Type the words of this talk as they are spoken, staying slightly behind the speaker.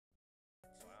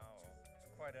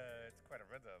quite a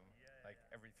rhythm, like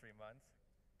every 3 months.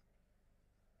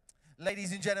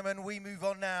 Ladies and gentlemen, we move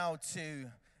on now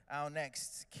to our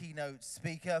next keynote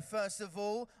speaker. First of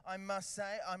all, I must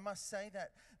say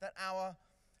that our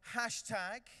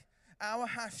hashtag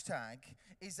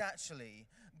is actually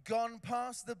gone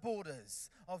past the borders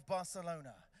of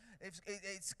Barcelona.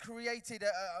 It's created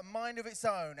a mind of its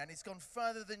own, and it's gone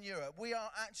further than Europe. We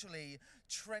are actually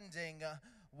trending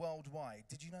worldwide.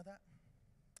 Did you know that?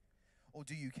 Or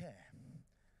do you care?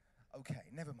 Okay,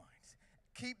 never mind.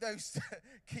 Keep those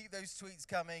tweets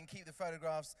coming, keep the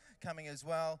photographs coming as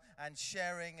well, and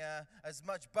sharing as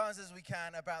much buzz as we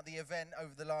can about the event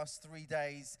over the last 3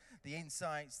 days, the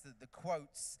insights, the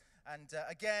quotes. And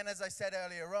again, as I said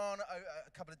earlier on,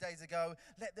 a couple of days ago,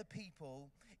 let the people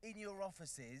in your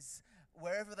offices,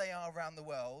 wherever they are around the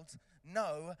world,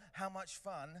 know how much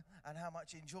fun and how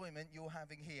much enjoyment you're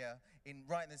having here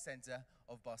right in the center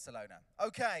of Barcelona.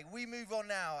 Okay, we move on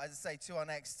now, as I say, to our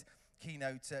next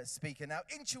keynote speaker. Now,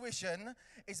 intuition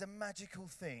is a magical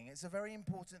thing. It's a very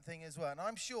important thing as well. And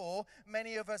I'm sure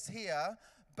many of us here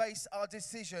base our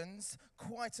decisions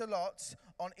quite a lot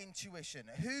on intuition.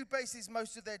 Who bases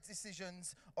most of their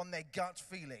decisions on their gut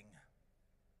feeling?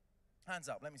 Hands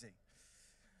up, let me see.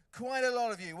 Quite a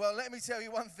lot of you. Well, let me tell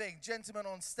you one thing. Gentleman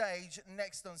on stage,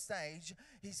 next on stage,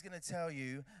 he's going to tell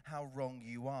you how wrong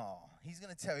you are. He's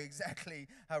going to tell you exactly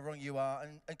how wrong you are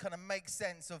and kind of make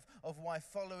sense of why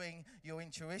following your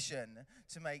intuition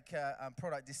to make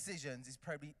product decisions is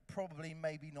probably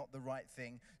maybe not the right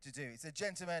thing to do. It's a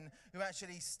gentleman who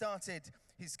actually started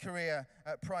his career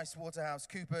at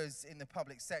PricewaterhouseCoopers in the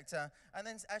public sector and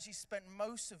then actually spent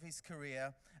most of his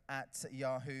career at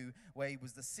Yahoo, where he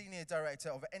was the Senior Director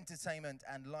of Entertainment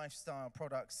and Lifestyle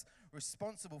Products,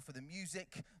 responsible for the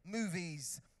music,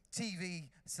 movies, TV,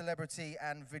 celebrity,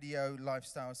 and video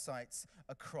lifestyle sites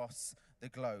across the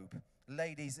globe.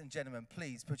 Ladies and gentlemen,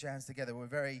 please put your hands together. We're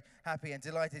very happy and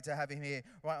delighted to have him here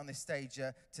right on this stage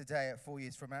today at 4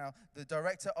 years from now. The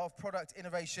Director of Product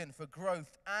Innovation for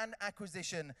Growth and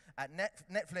Acquisition at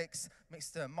Netflix,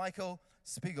 Mr. Michael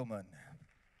Spiegelman.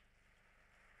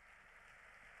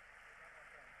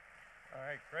 All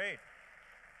right, great.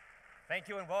 Thank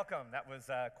you and welcome. That was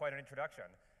quite an introduction.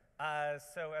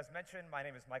 So as mentioned, my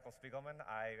name is Michael Spiegelman.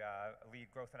 I lead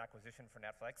growth and acquisition for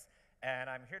Netflix, and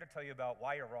I'm here to tell you about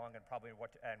why you're wrong and probably what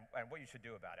you should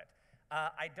do about it.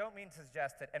 I don't mean to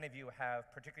suggest that any of you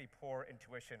have particularly poor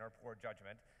intuition or poor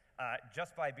judgment.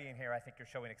 Just by being here, I think you're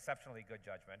showing exceptionally good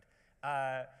judgment.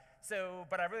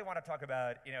 But I really want to talk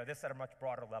about this at a much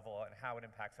broader level and how it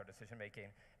impacts our decision making,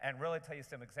 and really tell you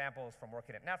some examples from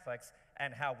working at Netflix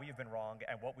and how we've been wrong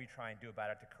and what we try and do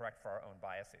about it to correct for our own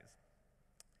biases.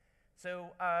 So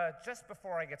just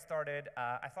before I get started,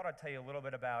 I thought I'd tell you a little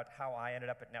bit about how I ended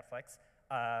up at Netflix.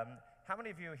 How many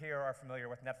of you here are familiar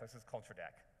with Netflix's culture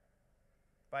deck?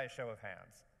 By a show of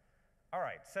hands. All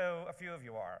right, so a few of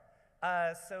you are.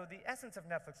 So the essence of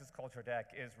Netflix's culture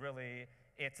deck is really,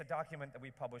 it's a document that we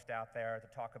published out there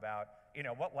to talk about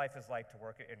what life is like to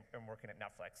working at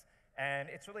Netflix. And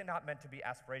it's really not meant to be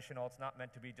aspirational. It's not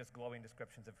meant to be just glowing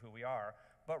descriptions of who we are,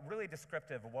 but really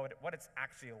descriptive of what it's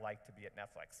actually like to be at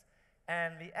Netflix.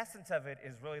 And the essence of it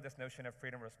is really this notion of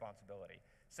freedom and responsibility.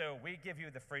 So we give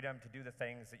you the freedom to do the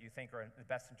things that you think are in the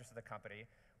best interest of the company.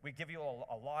 We give you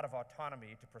a lot of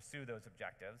autonomy to pursue those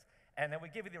objectives. And then we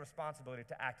give you the responsibility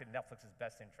to act in Netflix's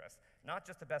best interest. Not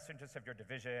just the best interest of your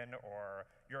division or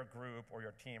your group or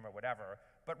your team or whatever,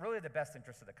 but really the best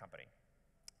interest of the company.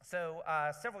 So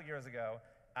several years ago,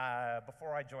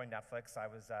 before I joined Netflix, I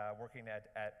was working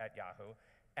at Yahoo.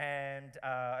 And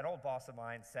an old boss of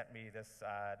mine sent me this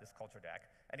culture deck.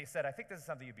 And he said, I think this is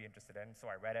something you'd be interested in. So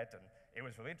I read it, and it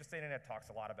was really interesting, and it talks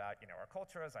a lot about our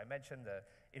culture, as I mentioned, the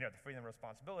freedom and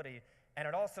responsibility. And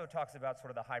it also talks about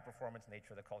sort of the high-performance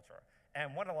nature of the culture.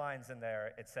 And one of the lines in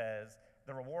there, it says,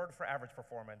 the reward for average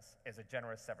performance is a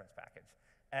generous severance package.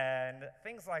 And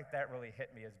things like that really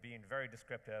hit me as being very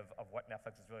descriptive of what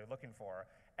Netflix is really looking for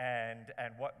and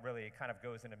what really kind of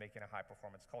goes into making a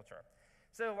high-performance culture.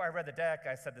 So I read the deck,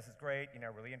 I said, this is great,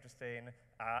 really interesting,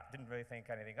 didn't really think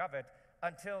anything of it,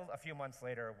 until a few months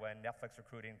later when Netflix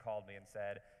Recruiting called me and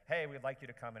said, hey, we'd like you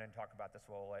to come in and talk about this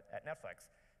role at Netflix.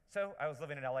 So I was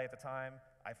living in LA at the time,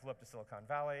 I flew up to Silicon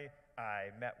Valley,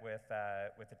 I met with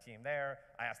the team there,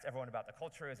 I asked everyone about the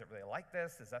culture, is it really like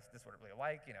this? Is this what it really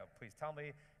like? Please tell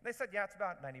me. And they said, yeah, it's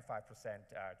about 95%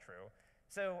 true.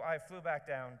 So I flew back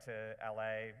down to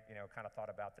LA, kind of thought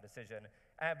about the decision.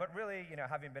 But really,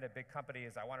 having been at big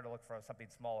companies, I wanted to look for something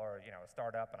smaller, a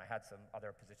startup, and I had some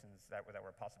other positions that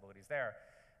were possibilities there.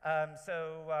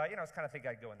 So I was kind of thinking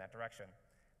I'd go in that direction.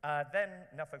 Then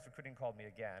Netflix Recruiting called me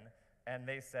again, and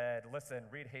they said, listen,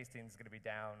 Reed Hastings is going to be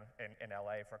down in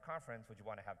LA for a conference. Would you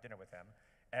want to have dinner with him?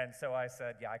 And so I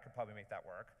said, yeah, I could probably make that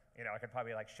work. I could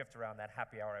probably like shift around that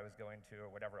happy hour I was going to or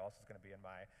whatever else is going to be in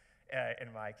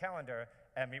my calendar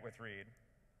and meet with Reed.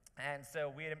 And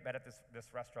so we had met at this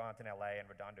restaurant in LA in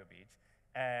Redondo Beach.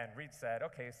 And Reed said,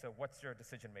 okay, so what's your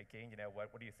decision making? What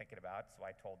are you thinking about? So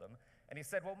I told him. And he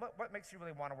said, well, what makes you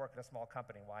really want to work at a small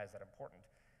company? Why is that important?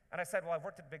 And I said, well, I've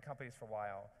worked at big companies for a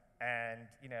while. And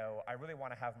I really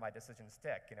want to have my decision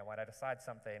stick. When I decide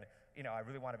something, I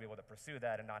really want to be able to pursue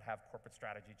that and not have corporate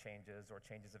strategy changes or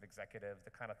changes of executives, the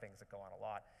kind of things that go on a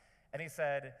lot. And he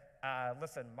said,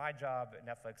 listen, my job at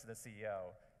Netflix as the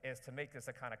CEO is to make this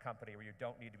a kind of company where you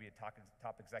don't need to be a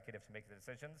top executive to make the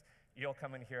decisions. You'll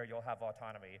come in here, you'll have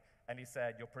autonomy. And he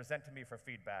said, you'll present to me for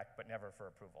feedback, but never for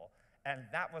approval. And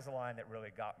that was a line that really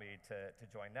got me to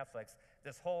join Netflix.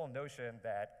 This whole notion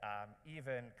that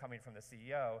even coming from the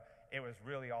CEO, it was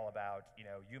really all about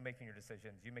you making your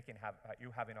decisions, you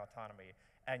having autonomy,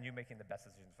 and you making the best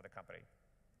decisions for the company.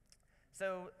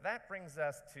 So that brings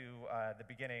us to the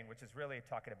beginning, which is really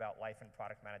talking about life and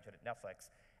product management at Netflix.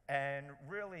 And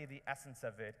really the essence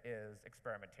of it is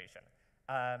experimentation.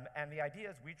 And the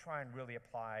idea is we try and really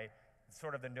apply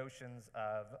sort of the notions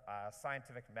of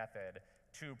scientific method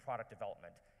to product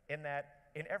development. In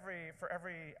that, for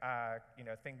every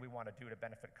thing we want to do to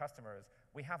benefit customers,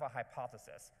 we have a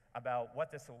hypothesis about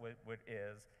what this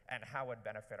is and how it would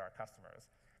benefit our customers.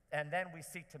 And then we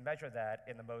seek to measure that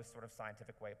in the most sort of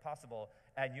scientific way possible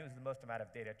and use the most amount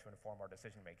of data to inform our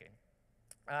decision making.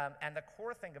 And the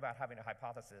core thing about having a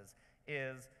hypothesis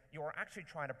is you're actually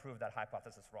trying to prove that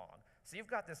hypothesis wrong. So you've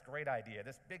got this great idea,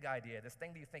 this big idea, this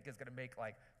thing that you think is going to make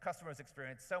like customers'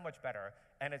 experience so much better,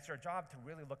 and it's your job to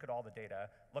really look at all the data,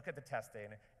 look at the testing,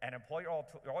 and employ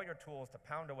all your tools to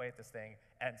pound away at this thing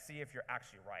and see if you're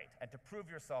actually right, and to prove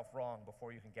yourself wrong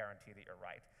before you can guarantee that you're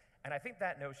right. And I think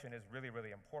that notion is really,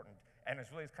 really important, and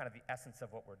it's really kind of the essence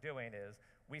of what we're doing is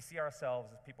we see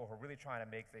ourselves as people who are really trying to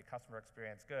make the customer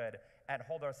experience good and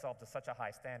hold ourselves to such a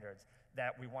high standards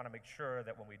that we want to make sure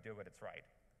that when we do it, it's right.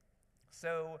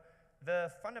 So the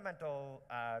fundamental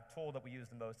tool that we use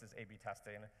the most is A/B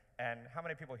testing. And how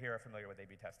many people here are familiar with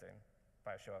A/B testing?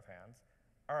 By a show of hands.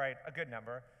 All right, a good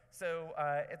number. So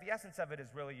the essence of it is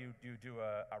really you do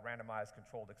a randomized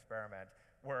controlled experiment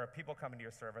where people come into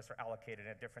your service are allocated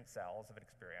in different cells of an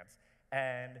experience.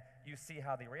 And you see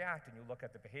how they react, and you look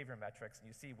at the behavior metrics, and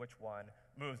you see which one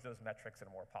moves those metrics in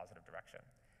a more positive direction.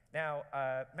 Now,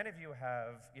 many of you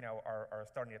are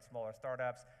starting at smaller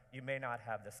startups. You may not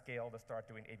have the scale to start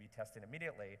doing A/B testing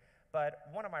immediately, but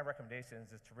one of my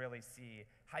recommendations is to really see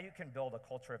how you can build a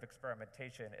culture of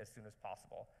experimentation as soon as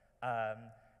possible.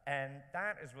 And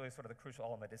that is really sort of the crucial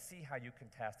element, is see how you can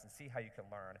test and see how you can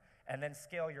learn, and then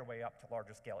scale your way up to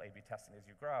larger scale A/B testing as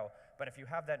you grow. But if you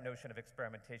have that notion of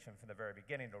experimentation from the very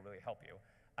beginning, it'll really help you.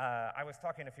 I was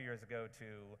talking a few years ago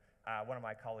to one of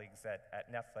my colleagues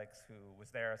at Netflix who was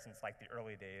there since like the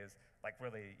early days, like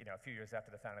really a few years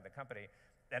after the founding of the company.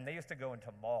 And they used to go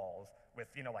into malls with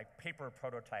like paper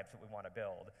prototypes that we want to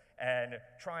build and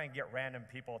try and get random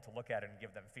people to look at it and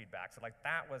give them feedback. So like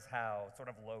that was how sort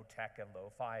of low tech and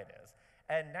lo-fi it is.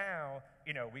 And now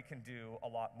we can do a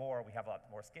lot more. We have a lot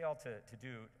more scale to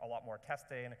do a lot more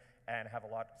testing and have a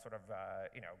lot sort of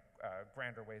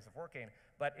grander ways of working.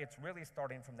 But it's really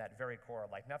starting from that very core.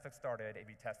 Like Netflix started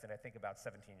A/B testing, I think, about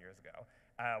 17 years ago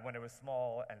when it was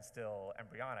small and still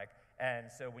embryonic. And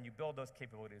so when you build those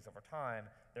capabilities over time,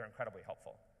 they're incredibly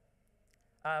helpful.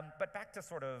 But back to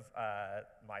sort of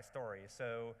my story.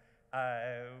 So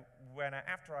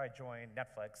after I joined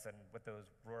Netflix, and with those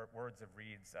words of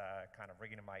Reed's kind of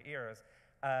ringing in my ears,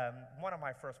 one of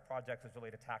my first projects was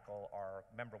really to tackle our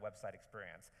member website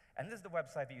experience. And this is the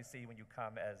website that you see when you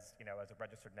come as a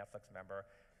registered Netflix member.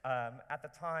 At the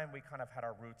time, we kind of had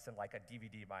our roots in like a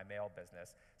DVD by mail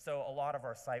business. So a lot of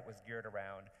our site was geared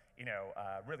around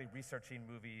really researching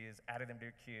movies, adding them to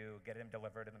your queue, getting them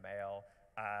delivered in the mail.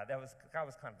 That was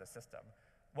kind of the system.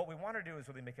 What we want to do is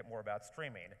really make it more about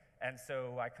streaming. And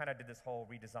so I kind of did this whole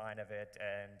redesign of it,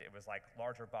 and it was like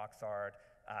larger box art,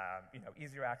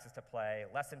 easier access to play,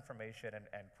 less information,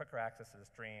 and quicker access to the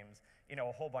streams,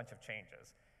 a whole bunch of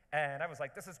changes. And I was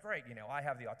like, this is great. I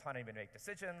have the autonomy to make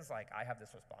decisions. Like, I have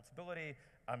this responsibility.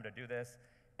 I'm going to do this.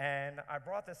 And I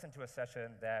brought this into a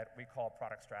session that we call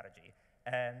product strategy.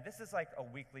 And this is like a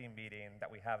weekly meeting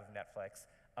that we have of Netflix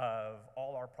of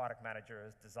all our product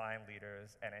managers, design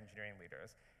leaders, and engineering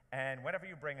leaders. And whenever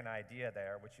you bring an idea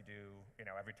there, which you do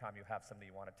every time you have something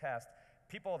you want to test,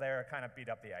 people there kind of beat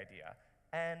up the idea.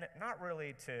 And not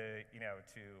really to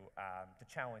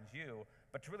challenge you,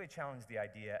 but to really challenge the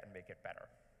idea and make it better.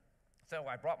 So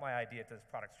I brought my idea to this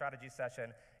product strategy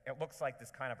session. It looks like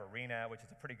this kind of arena, which is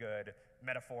a pretty good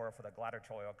metaphor for the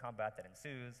gladiatorial combat that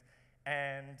ensues.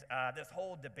 And this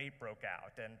whole debate broke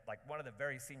out. And like one of the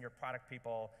very senior product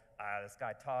people, this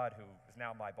guy Todd, who is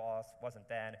now my boss, wasn't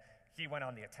then, he went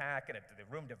on the attack, and the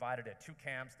room divided into two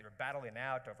camps. They were battling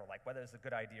out over like whether this is a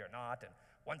good idea or not. And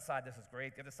one side, this was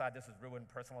great. The other side, this was ruined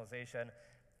personalization.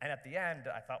 And at the end,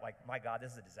 I thought, like, my God,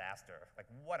 this is a disaster. Like,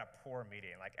 what a poor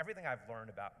meeting. Like, everything I've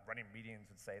learned about running meetings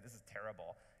would say, this is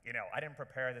terrible. You know, I didn't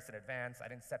prepare this in advance. I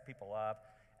didn't set people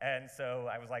up. And so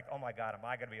I was like, oh my God, am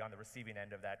I going to be on the receiving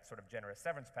end of that sort of generous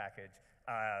severance package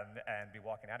and be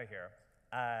walking out of here?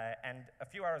 And a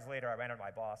few hours later, I ran into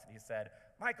my boss, and he said,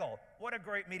 Michael, what a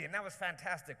great meeting. That was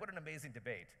fantastic. What an amazing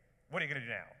debate. What are you going to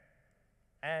do now?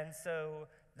 And so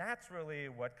that's really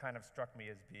what kind of struck me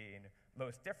as being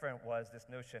most different, was this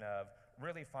notion of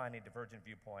really finding divergent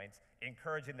viewpoints,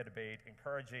 encouraging the debate,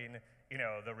 encouraging, you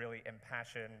know, the really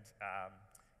impassioned,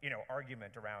 you know,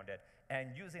 argument around it,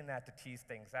 and using that to tease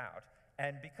things out.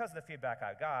 And because of the feedback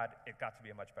I got, it got to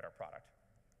be a much better product.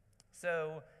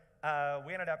 So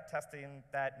we ended up testing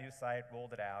that new site,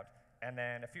 rolled it out, and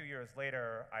then a few years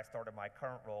later, I started my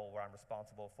current role where I'm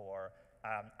responsible for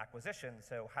acquisition.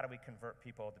 So how do we convert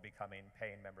people to becoming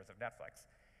paying members of Netflix?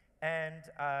 And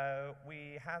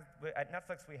at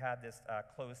Netflix, we had this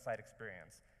closed site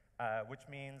experience, which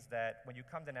means that when you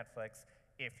come to Netflix,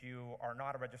 if you are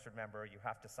not a registered member, you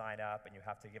have to sign up and you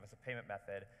have to give us a payment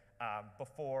method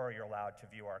before you're allowed to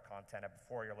view our content and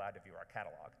before you're allowed to view our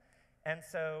catalog. And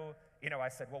so, you know, I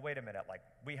said, well, wait a minute, like,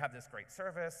 we have this great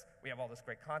service, we have all this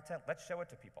great content, let's show it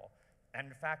to people. And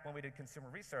in fact, when we did consumer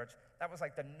research, that was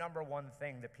like the #1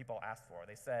 thing that people asked for.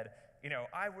 They said, you know,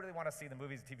 I really want to see the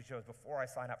movies and TV shows before I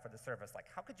sign up for the service. Like,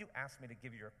 how could you ask me to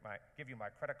give you my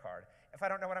credit card if I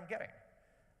don't know what I'm getting?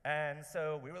 And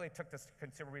so we really took this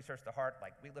consumer research to heart.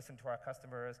 Like, we listened to our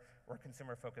customers. We're a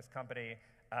consumer-focused company.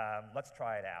 Let's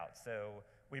try it out. So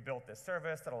we built this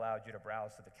service that allowed you to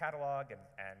browse through the catalog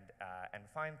and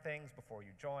find things before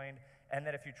you joined. And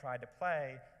then if you tried to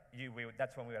play,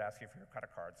 that's when we would ask you for your credit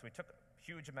card. So we took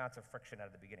huge amounts of friction out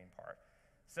of the beginning part.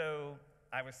 So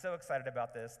I was so excited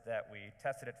about this that we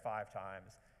tested it 5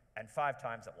 times, and 5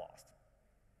 times it lost.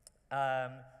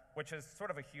 Which is sort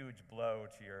of a huge blow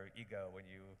to your ego when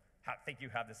you think you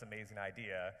have this amazing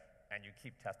idea and you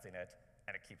keep testing it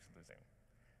and it keeps losing.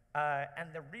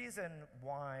 And the reason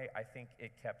why I think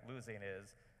it kept losing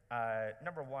is,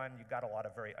 #1, you got a lot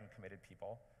of very uncommitted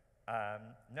people.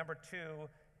 #2,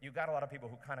 you got a lot of people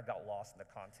who kind of got lost in the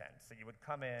content. So you would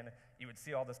come in, you would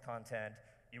see all this content,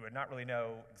 you would not really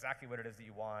know exactly what it is that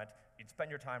you want, you'd spend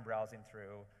your time browsing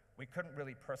through, we couldn't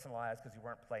really personalize because you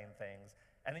weren't playing things,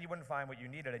 and then you wouldn't find what you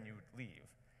needed and you would leave.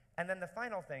 And then the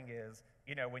final thing is,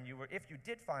 you know, if you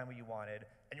did find what you wanted,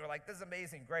 and you were like, this is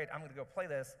amazing, great, I'm gonna go play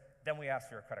this, then we ask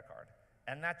for your credit card.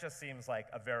 And that just seems like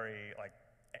a very, like,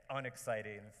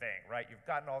 unexciting thing, right? You've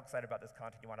gotten all excited about this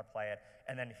content, you wanna play it,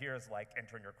 and then here's like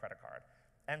entering your credit card.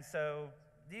 And so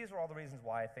these are all the reasons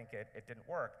why I think it didn't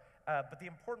work. But the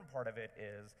important part of it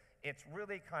is it's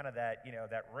really kind of that, you know,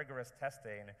 that rigorous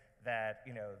testing that,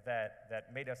 you know,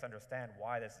 that made us understand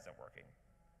why this isn't working.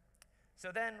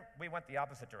 So then we went the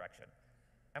opposite direction.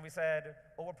 And we said,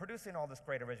 well, we're producing all this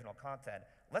great original content.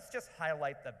 Let's just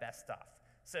highlight the best stuff.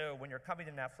 So when you're coming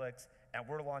to Netflix and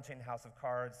we're launching House of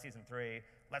Cards Season 3,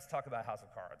 let's talk about House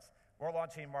of Cards. We're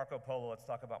launching Marco Polo, let's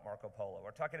talk about Marco Polo.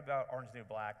 We're talking about Orange New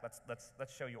Black,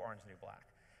 let's show you Orange New Black.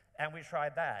 And we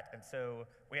tried that. And so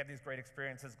we had these great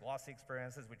experiences, glossy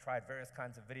experiences. We tried various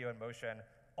kinds of video in motion.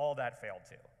 All that failed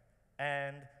too.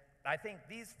 And I think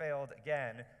these failed,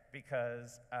 again,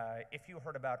 because if you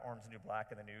heard about Orange New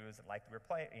Black in the news, and like we were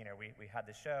playing, you know, we had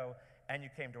the show, and you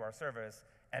came to our service,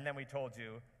 and then we told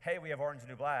you, hey, we have Orange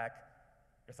New Black,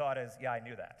 your thought is, yeah, I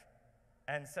knew that.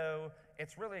 And so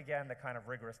it's really, again, the kind of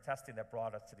rigorous testing that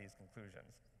brought us to these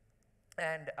conclusions.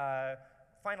 And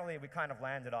finally, we kind of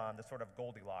landed on the sort of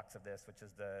Goldilocks of this, which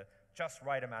is the just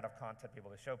right amount of content people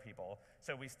to show people.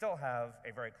 So we still have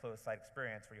a very closed site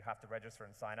experience where you have to register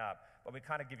and sign up, but we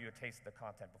kind of give you a taste of the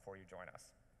content before you join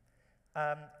us.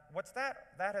 What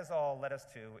that has all led us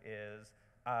to is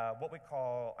what we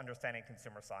call understanding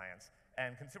consumer science.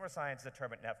 And consumer science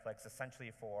determined Netflix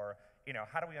essentially for, you know,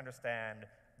 how do we understand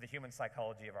the human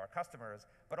psychology of our customers,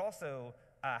 but also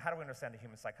how do we understand the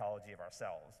human psychology of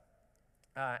ourselves.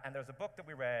 And there's a book that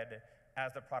we read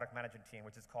as the product management team,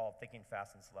 which is called Thinking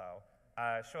Fast and Slow.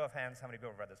 Show of hands, how many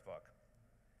people have read this book?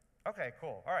 Okay,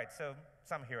 cool. All right, so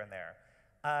some here and there.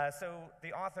 So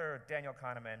the author, Daniel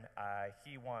Kahneman,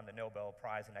 he won the Nobel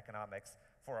Prize in Economics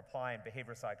for applying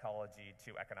behavior psychology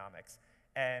to economics.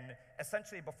 And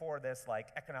essentially before this, like,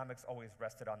 economics always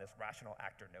rested on this rational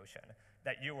actor notion,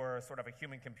 that you were sort of a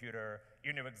human computer,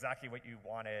 you knew exactly what you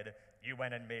wanted, you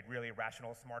went and made really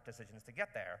rational, smart decisions to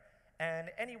get there. And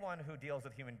anyone who deals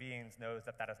with human beings knows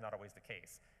that that is not always the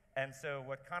case. And so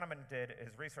what Kahneman did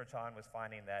his research on was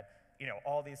finding that,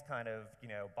 all these kind of,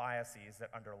 biases that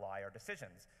underlie our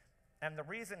decisions. And the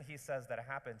reason he says that it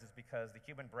happens is because the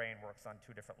human brain works on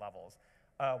two different levels.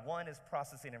 One is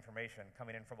processing information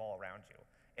coming in from all around you.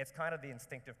 It's kind of the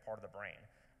instinctive part of the brain.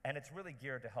 And it's really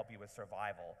geared to help you with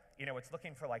survival. It's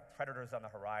looking for like predators on the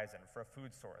horizon, for a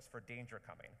food source, for danger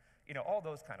coming, all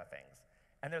those kind of things.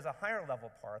 And there's a higher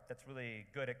level part that's really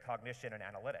good at cognition and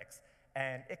analytics.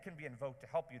 And it can be invoked to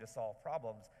help you to solve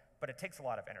problems, but it takes a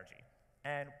lot of energy.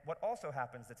 And what also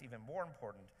happens that's even more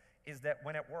important is that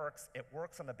when it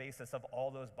works on the basis of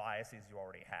all those biases you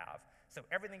already have. So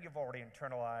everything you've already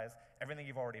internalized, everything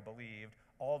you've already believed,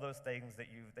 all those things that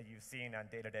you've seen on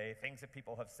day-to-day, things that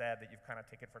people have said that you've kind of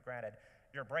taken for granted,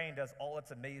 your brain does all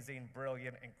its amazing,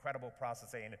 brilliant, incredible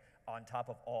processing on top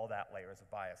of all that layers of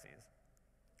biases,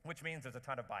 which means there's a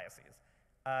ton of biases.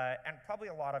 And probably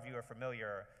a lot of you are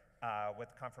familiar with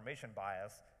confirmation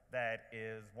bias. That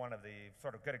is one of the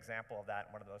sort of good example of that,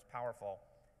 one of the most powerful.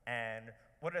 And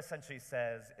what it essentially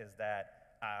says is that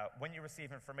when you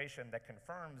receive information that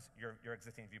confirms your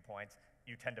existing viewpoints,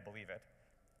 you tend to believe it.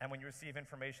 And when you receive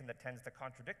information that tends to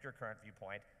contradict your current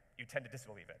viewpoint, you tend to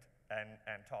disbelieve it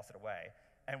and toss it away.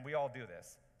 And we all do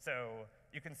this. So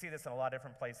you can see this in a lot of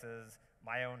different places.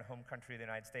 My own home country, the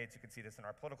United States, you can see this in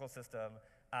our political system.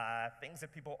 Things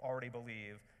that people already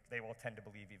believe, they will tend to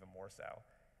believe even more so.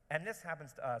 And this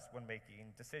happens to us when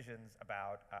making decisions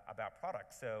about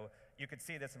products. So you could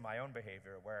see this in my own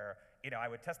behavior where, I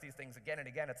would test these things again and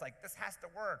again. It's like, this has to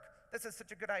work. This is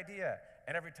such a good idea.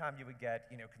 And every time you would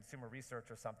get, consumer research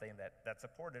or something that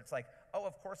supported, it's like, oh,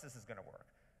 of course this is going to work.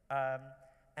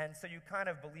 And so you kind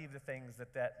of believe the things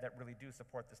that really do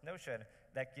support this notion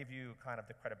that give you kind of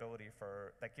the credibility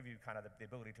that give you kind of the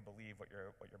ability to believe what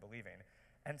you're believing.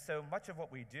 And so much of what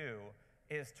we do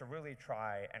is to really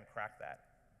try and crack that.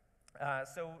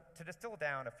 So to distill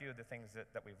down a few of the things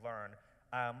that we've learned,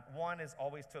 one is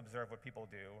always to observe what people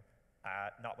do,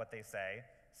 not what they say.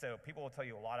 So people will tell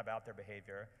you a lot about their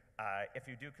behavior. If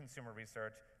you do consumer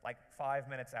research, like 5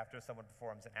 minutes after someone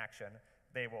performs an action,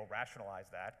 they will rationalize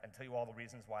that and tell you all the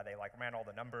reasons why they ran all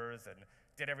the numbers and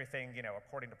did everything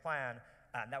according to plan.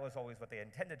 And that was always what they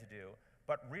intended to do.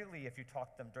 But really, if you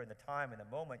talk to them during the time, in the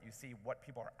moment, you see what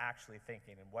people are actually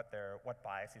thinking and what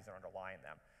biases are underlying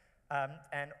them.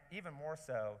 And even more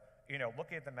so,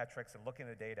 looking at the metrics and looking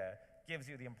at the data gives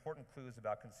you the important clues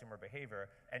about consumer behavior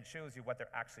and shows you what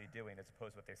they're actually doing as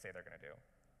opposed to what they say they're going to do.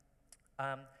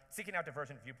 Seeking out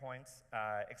divergent viewpoints,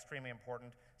 extremely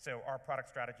important. So our product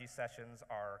strategy sessions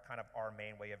are kind of our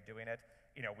main way of doing it.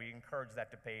 We encourage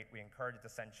that debate, we encourage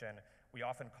dissension. We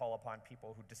often call upon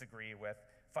people who disagree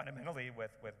fundamentally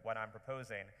with what I'm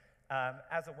proposing.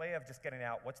 As a way of just getting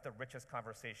out what's the richest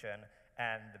conversation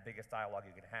and the biggest dialogue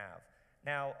you can have.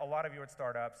 Now, a lot of you at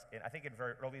startups, I think in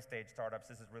very early stage startups,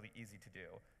 this is really easy to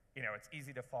do. It's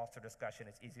easy to foster discussion,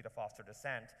 it's easy to foster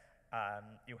dissent.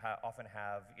 You often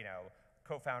have,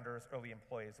 co-founders, early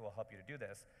employees who will help you to do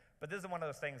this. But this is one of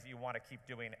those things that you want to keep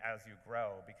doing as you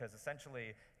grow, because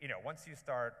essentially, once you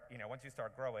start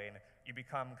growing, you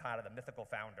become kind of the mythical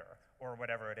founder, or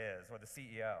whatever it is, or the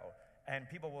CEO. And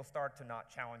people will start to not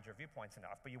challenge your viewpoints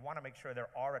enough, but you want to make sure there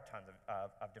are a ton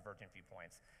of divergent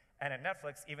viewpoints. And at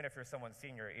Netflix, even if you're someone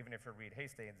senior, even if you're Reed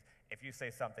Hastings, if you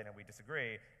say something and we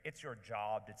disagree, it's your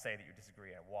job to say that you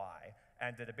disagree and why,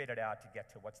 and to debate it out to get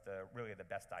to what's really the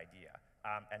best idea,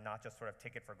 and not just sort of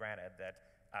take it for granted that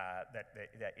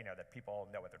people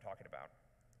know what they're talking about.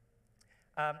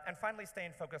 And finally,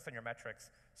 staying focused on your metrics.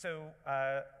 So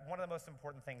one of the most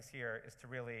important things here is to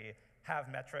really have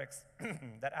metrics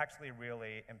that actually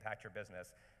really impact your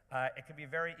business. It can be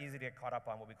very easy to get caught up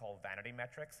on what we call vanity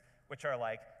metrics, which are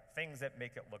like things that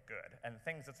make it look good and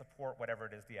things that support whatever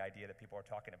it is the idea that people are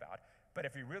talking about. But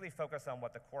if you really focus on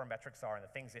what the core metrics are and the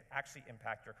things that actually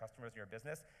impact your customers and your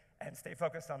business and stay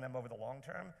focused on them over the long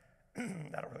term,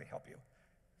 that'll really help you.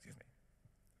 Excuse me.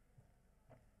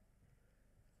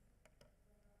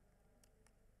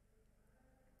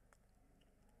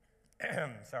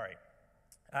 Sorry.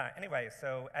 Anyway,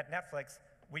 so at Netflix,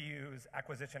 we use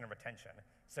acquisition and retention.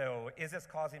 So is this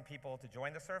causing people to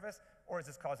join the service, or is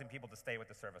this causing people to stay with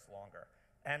the service longer?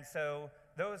 And so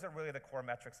those are really the core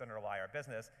metrics that underlie our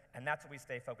business, and that's what we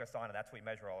stay focused on, and that's what we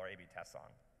measure all our A/B tests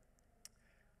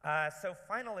on. So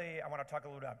finally, I want to talk a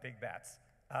little bit about big bets.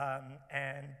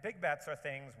 And big bets are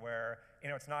things where,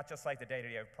 it's not just like the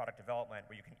day-to-day of product development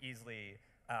where you can easily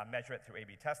measure it through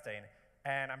A/B testing.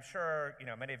 And I'm sure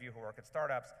many of you who work at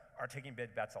startups are taking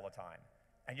big bets all the time.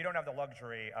 And you don't have the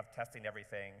luxury of testing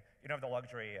everything. You don't have the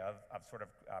luxury of sort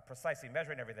of precisely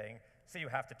measuring everything, so you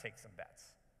have to take some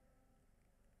bets.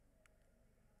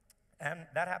 And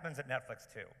that happens at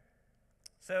Netflix too.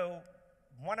 So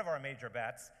one of our major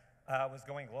bets was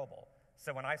going global.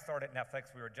 So when I started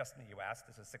Netflix, we were just in the US.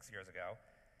 This was 6 years ago.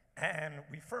 And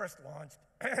we first launched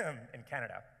in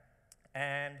Canada.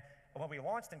 And when we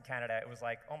launched in Canada, it was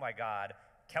like, oh my God,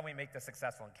 can we make this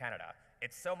successful in Canada?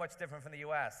 It's so much different from the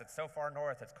US. It's so far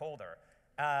north, it's colder.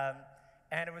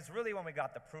 And it was really when we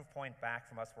got the proof point back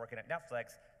from us working at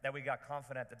Netflix that we got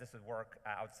confident that this would work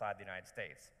outside the United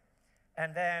States.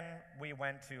 And then we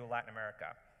went to Latin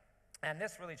America. And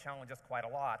this really challenged us quite a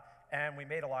lot. And we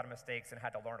made a lot of mistakes and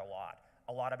had to learn a lot.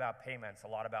 A lot about payments, a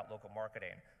lot about local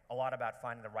marketing, a lot about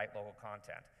finding the right local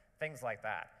content, things like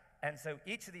that. And so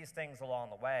each of these things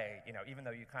along the way, even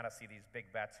though you kind of see these big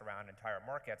bets around entire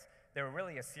markets, there were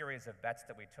really a series of bets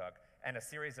that we took and a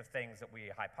series of things that we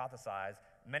hypothesized,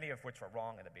 many of which were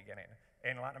wrong in the beginning.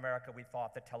 In Latin America, we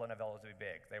thought that telenovelas would be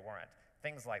big. They weren't.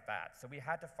 Things like that. So we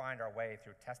had to find our way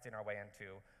through testing our way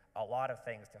into a lot of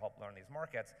things to help learn these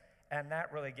markets. And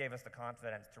that really gave us the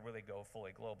confidence to really go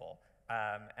fully global.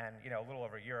 And a little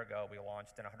over a year ago, we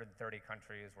launched in 130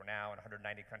 countries. We're now in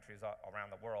 190 countries around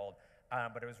the world.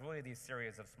 But it was really these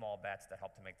series of small bets that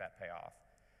helped to make that pay off.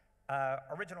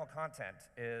 Original content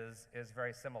is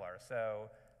very similar. So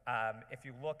if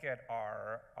you look at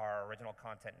our original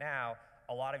content now,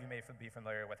 a lot of you may be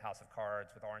familiar with House of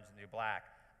Cards, with Orange is the New Black.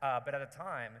 But at the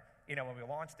time, when we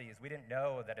launched these, we didn't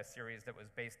know that a series that was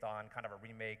based on kind of a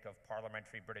remake of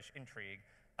parliamentary British intrigue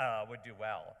would do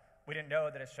well. We didn't know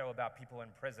that a show about people in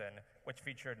prison, which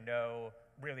featured no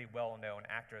really well-known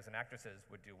actors and actresses,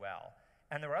 would do well.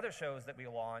 And there were other shows that we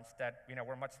launched that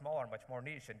were much smaller and much more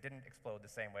niche and didn't explode the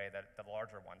same way that the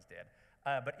larger ones did.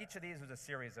 But each of these was a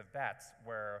series of bets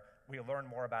where we learned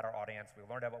more about our audience, we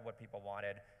learned about what people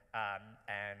wanted,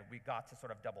 and we got to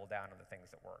sort of double down on the things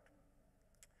that worked.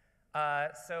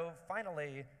 So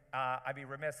finally, I'd be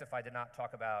remiss if I did not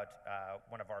talk about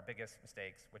one of our biggest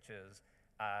mistakes, which is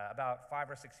about 5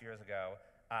 or 6 years ago,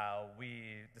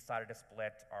 we decided to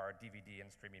split our DVD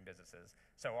and streaming businesses.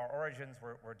 So our origins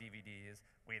were DVDs.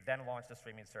 We then launched a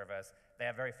streaming service. They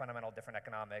have very fundamental different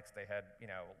economics. They had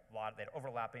they had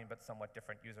overlapping but somewhat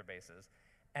different user bases.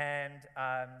 And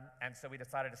so we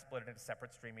decided to split it into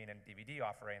separate streaming and DVD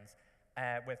offerings.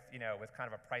 With kind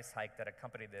of a price hike that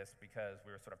accompanied this because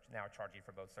we were sort of now charging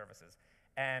for both services.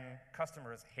 And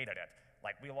customers hated it.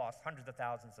 Like, we lost hundreds of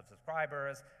thousands of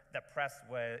subscribers. The press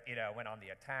went on the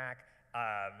attack.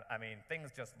 I mean,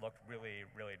 things just looked really,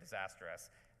 really disastrous.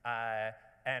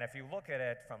 And if you look at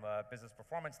it from a business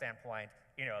performance standpoint,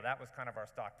 that was kind of our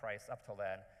stock price up till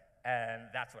then. And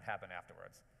that's what happened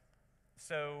afterwards.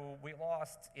 So we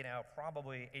lost,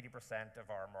 probably 80% of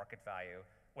our market value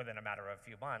within a matter of a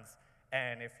few months.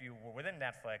 And if you were within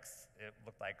Netflix, it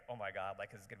looked like, oh my God,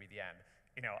 like this is going to be the end.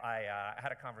 I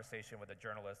had a conversation with a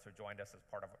journalist who joined us as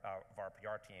part of our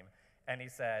PR team, and he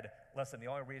said, listen, the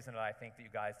only reason that I think that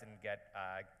you guys didn't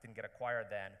get acquired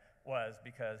then was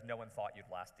because no one thought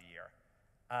you'd last a year.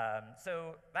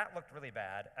 So that looked really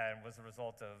bad and was a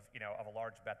result of a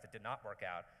large bet that did not work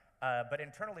out. But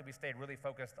internally, we stayed really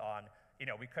focused on,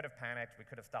 we could have panicked, we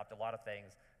could have stopped a lot of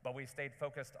things, but we stayed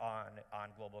focused on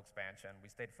global expansion. We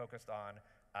stayed focused on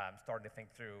starting to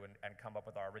think through and come up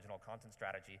with our original content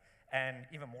strategy, and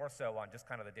even more so on just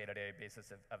kind of the day-to-day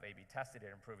basis of A/B testing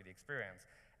and improving the experience.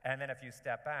 And then if you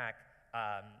step back,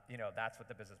 that's what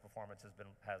the business performance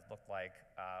has looked like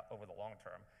over the long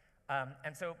term.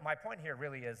 And so my point here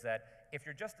really is that if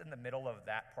you're just in the middle of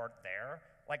that part there,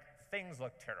 like, things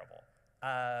look terrible.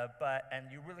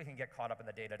 And you really can get caught up in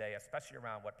the day-to-day, especially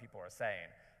around what people are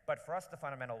saying. But for us, the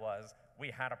fundamental was we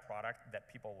had a product that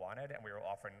people wanted, and we were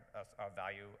offering a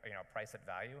value, price at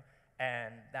value.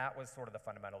 And that was sort of the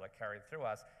fundamental that carried through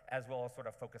us, as well as sort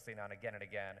of focusing on again and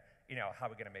again, how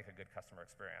we're going to make a good customer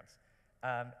experience.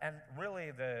 And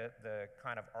really, the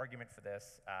kind of argument for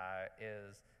this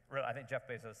is, really, I think Jeff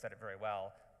Bezos said it very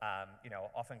well,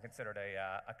 often considered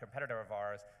a competitor of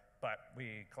ours, but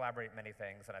we collaborate many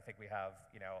things, and I think we have,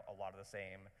 a lot of the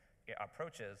same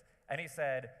approaches. And he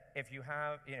said, if you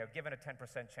have, given a 10%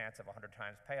 chance of 100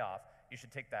 times payoff, you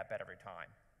should take that bet every time.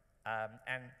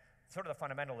 And sort of the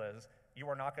fundamental is, you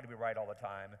are not going to be right all the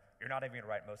time. You're not even going to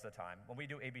be right most of the time. When we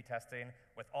do A/B testing,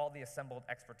 with all the assembled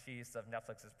expertise of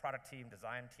Netflix's product team,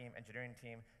 design team, engineering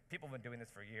team, people have been doing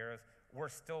this for years, we're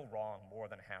still wrong more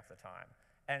than half the time.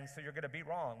 And so you're going to be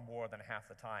wrong more than half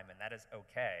the time, and that is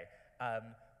okay.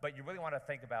 But you really want to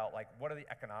think about like what are the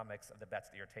economics of the bets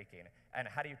that you're taking, and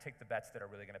how do you take the bets that are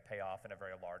really going to pay off in a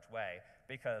very large way?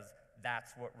 Because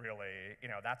that's what really,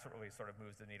 that's what really sort of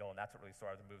moves the needle, and that's what really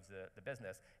sort of moves the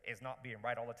business, is not being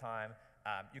right all the time.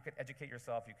 You can educate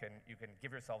yourself, you can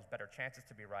give yourselves better chances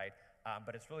to be right,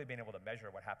 but it's really being able to measure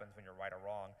what happens when you're right or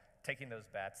wrong, taking those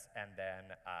bets, and then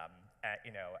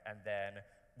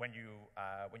when you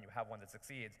have one that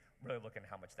succeeds, really looking at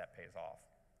how much that pays off.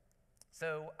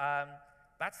 So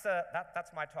that's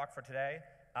my talk for today.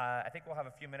 I think we'll have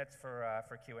a few minutes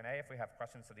for Q&A if we have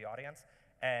questions to the audience.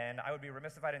 And I would be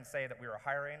remiss if I didn't say that we were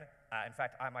hiring. In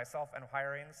fact, I myself am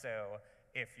hiring, so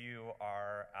if you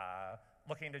are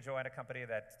looking to join a company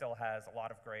that still has a lot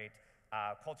of great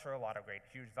culture, a lot of great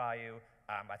huge value,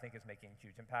 I think is making a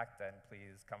huge impact, then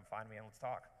please come find me and let's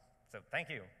talk. So thank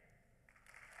you.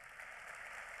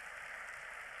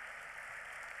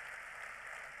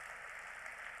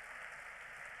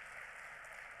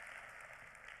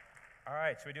 All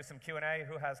right, should we do some Q&A?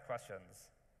 Who has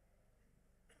questions?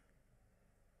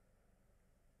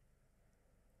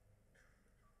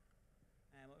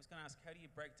 I was going to ask, how do you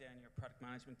break down your product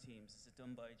management teams? Is it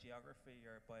done by geography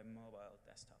or by mobile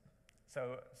desktop?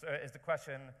 So is the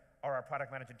question, are our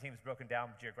product management teams broken down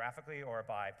geographically or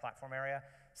by platform area?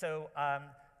 So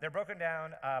they're broken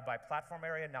down by platform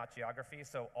area, not geography,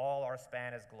 so all our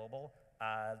span is global.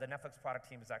 The Netflix product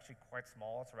team is actually quite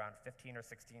small. It's around 15 or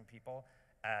 16 people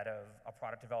out of a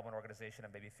product development organization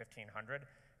of maybe 1,500.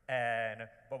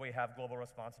 But we have global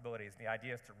responsibilities. And the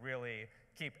idea is to really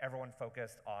keep everyone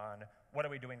focused on what are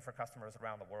we doing for customers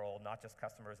around the world, not just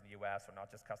customers in the US or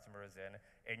not just customers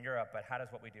in Europe, but how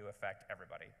does what we do affect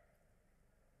everybody?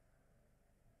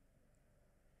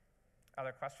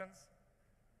 Other questions?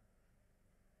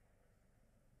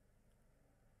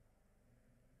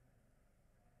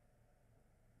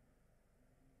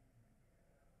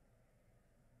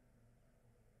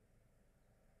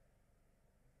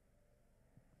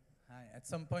 Hi. At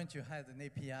some point, you had an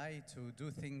API to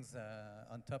do things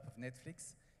on top of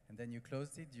Netflix, and then you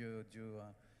closed it. Do you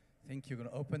think you're going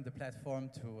to open the platform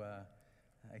to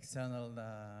external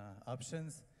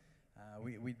options?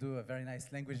 We do a very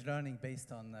nice language learning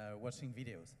based on watching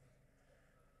videos.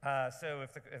 So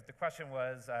if the question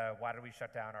was, why did we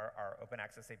shut down our open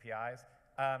access APIs?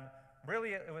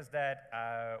 Really, it was that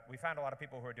we found a lot of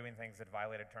people who were doing things that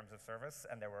violated terms of service,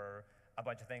 and there were a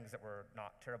bunch of things that were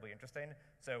not terribly interesting.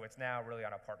 So it's now really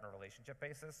on a partner relationship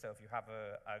basis. So if you have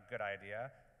a good idea,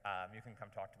 you can come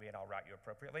talk to me and I'll route you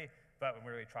appropriately. But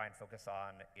we really try and focus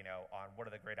on, on what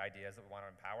are the great ideas that we want to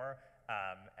empower,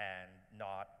 and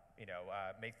not,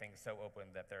 make things so open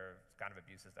that there's kind of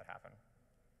abuses that happen.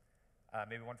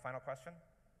 Maybe one final question?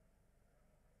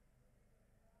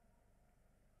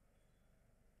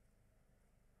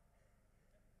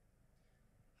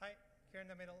 Hi, here in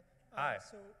the middle. Hi.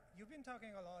 So you've been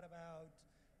talking a lot about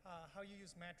how you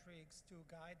use metrics to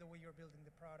guide the way you're building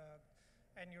the product,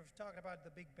 and you've talked about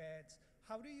the big bets.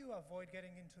 How do you avoid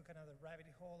getting into kind of the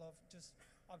rabbit hole of just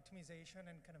optimization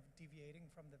and kind of deviating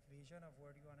from the vision of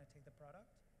where do you want to take the product?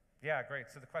 Yeah,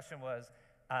 great. So the question was,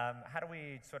 how do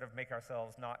we sort of make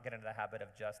ourselves not get into the habit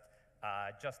of just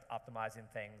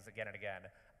optimizing things again and again?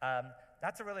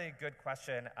 That's a really good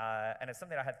question, and it's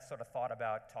something I had sort of thought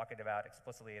about talking about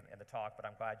explicitly in the talk, but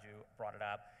I'm glad you brought it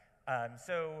up.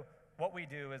 So what we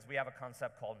do is we have a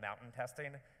concept called mountain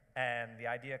testing, and the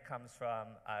idea comes from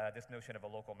this notion of a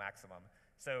local maximum.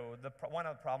 So one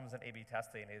of the problems in A/B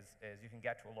testing is you can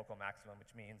get to a local maximum,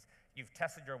 which means you've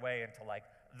tested your way into like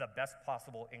the best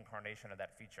possible incarnation of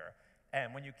that feature.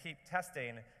 And when you keep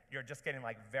testing, you're just getting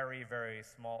like very, very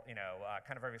small,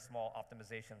 kind of very small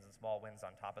optimizations and small wins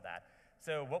on top of that.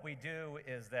 So what we do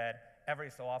is that every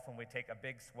so often we take a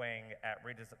big swing at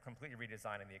completely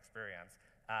redesigning the experience.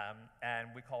 And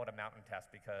we call it a mountain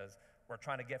test because we're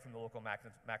trying to get from the local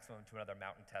maximum to another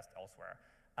mountain test elsewhere.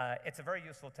 It's a very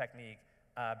useful technique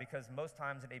because most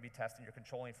times in A/B testing, you're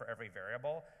controlling for every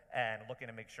variable and looking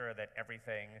to make sure that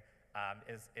everything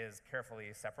is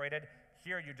carefully separated.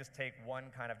 Here, you just take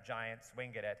one kind of giant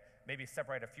swing at it, maybe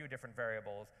separate a few different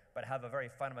variables, but have a very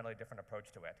fundamentally different approach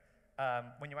to it.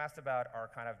 When you asked about our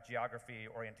kind of geography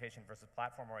orientation versus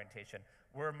platform orientation,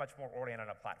 we're much more oriented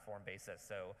on a platform basis.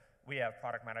 So we have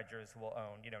product managers who will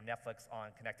own, Netflix on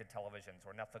connected televisions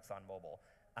or Netflix on mobile.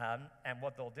 And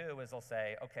what they'll do is they'll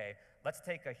say, okay, let's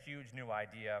take a huge new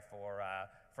idea for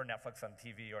Netflix on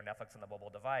TV or Netflix on the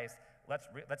mobile device.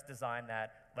 Let's design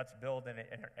that. Let's build an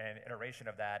iteration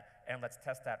of that, and let's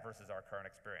test that versus our current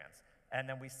experience. and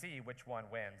then we see which one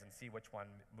wins and see which one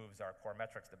moves our core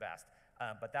metrics the best.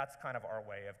 But that's kind of our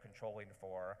way of controlling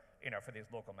for, for these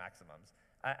local maximums.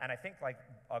 And I think like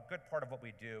a good part of what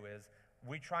we do is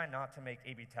we try not to make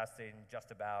A/B testing just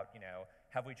about,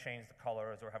 have we changed the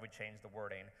colors or have we changed the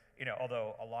wording,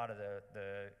 although a lot of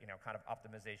the kind of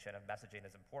optimization of messaging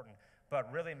is important,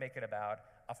 but really make it about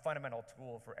a fundamental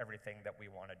tool for everything that we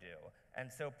want to do. And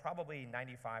so probably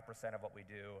 95% of what we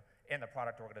do in the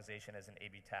product organization is an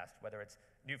A/B test, whether it's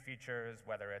new features,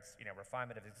 whether it's,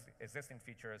 refinement of existing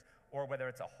features, or whether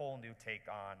it's a whole new take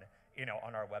on,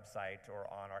 on our website or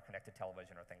on our connected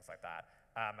television or things like that.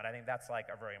 And I think that's like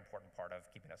a very important part of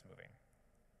keeping us moving.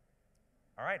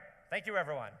 All right, thank you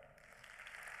everyone.